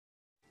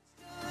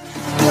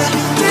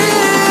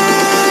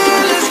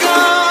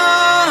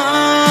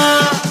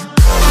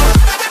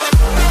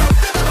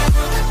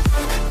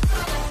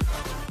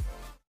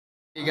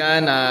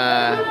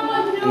Kamayan,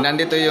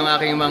 nandito yung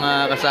aking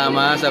mga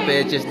kasama sa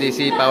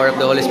PHSDC Power of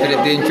the Holy Spirit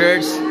Din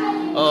Church.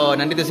 Oh,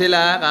 nandito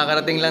sila,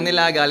 kakarating lang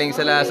nila, galing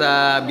sila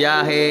sa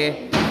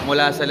biyahe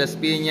mula sa Las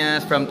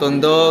Piñas, from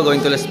Tondo, going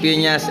to Las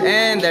Piñas,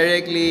 and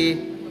directly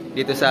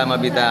dito sa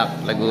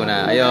Mabitac,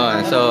 Laguna.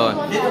 Ayun, so,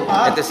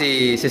 ito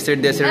si Sister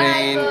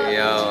Desiree.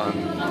 Ayun.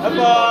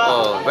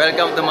 Oh,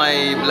 welcome to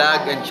my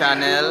vlog and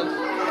channel.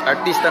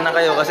 Artista na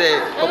kayo kasi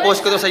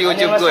popost ko to sa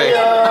YouTube ko eh.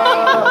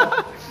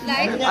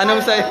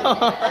 Anong sayo?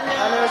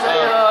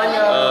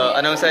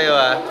 Anong sayo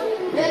ah?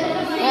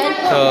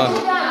 So,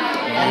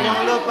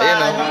 anyong lupa, ayun,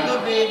 anyong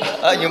tubig.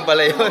 Ah, yung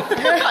pala yun.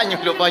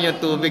 Anyong lupa, anyong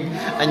tubig,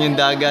 anyong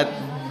dagat.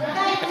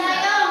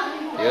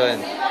 Yun.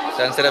 So,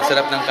 ang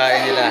sarap-sarap ng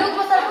kain nila.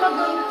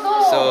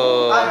 So,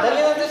 dali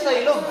natin sa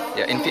ilog.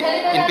 Yeah,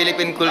 in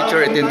Philippine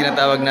culture, ito yung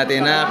tinatawag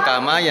natin na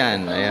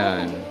Kamayan.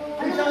 Ayan.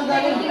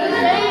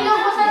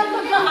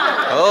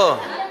 Oo.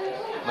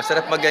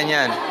 Masarap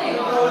magganyan.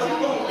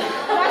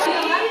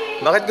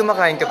 Bakit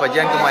kumakain ka pa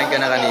dyan? Kumain ka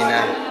na kanina.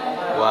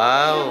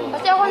 Wow.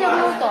 Kasi ako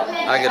nagluto.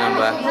 Ah, ganun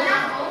ba?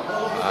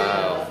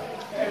 Wow.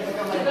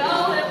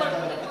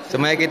 So,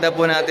 makikita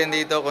po natin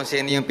dito kung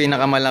sino yung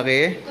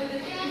pinakamalaki.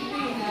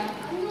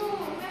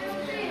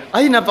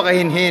 Ay,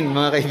 napakahinhin,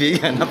 mga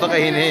kaibigan.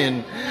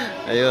 Napakahinhin.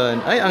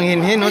 Ayun. Ay, ang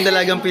hinhin, no?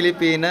 Dalagang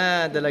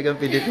Pilipina. Dalagang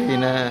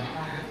Pilipina.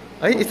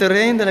 Ay, ito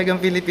rin. Dalagang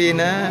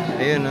Pilipina.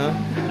 Ayun, no?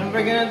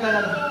 Siyempre ganun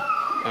talaga.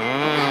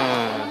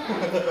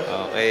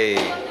 Okay.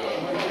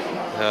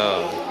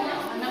 So,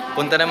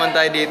 punta naman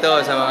tayo dito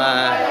sa mga...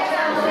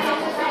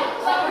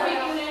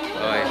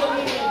 Okay.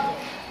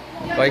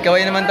 Okay,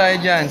 kaway naman tayo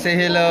dyan. Say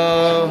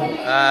hello.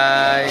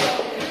 Hi.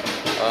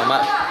 Oh,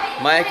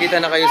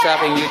 makikita na kayo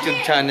sa aking YouTube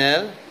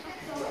channel.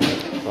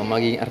 O,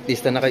 maging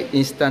artista na kayo.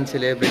 Instant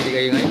celebrity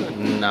kayo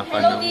ngayon.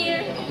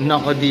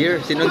 Nako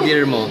dear. Sino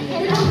dear mo?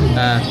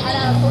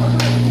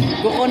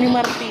 Guko ni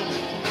Martin.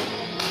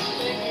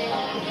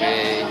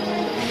 Okay.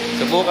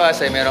 So bukas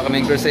ay meron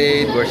kaming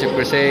crusade, worship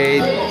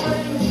crusade.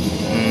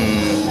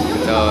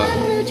 So,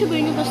 YouTuber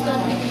niyo basta.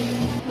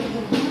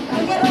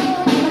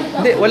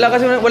 hindi,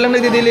 walang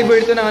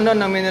nagde-deliver ito ng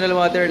ng mineral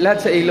water. Lahat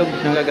sa ilog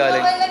nang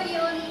gagaling.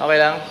 Okay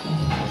lang?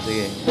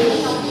 Sige.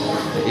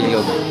 Sa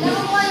ilog.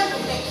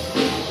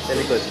 Sa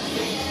likod.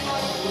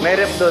 May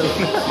rep doon.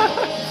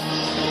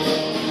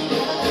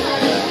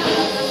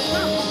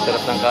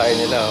 Sarap ng kain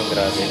nila, oh,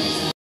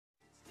 grabe.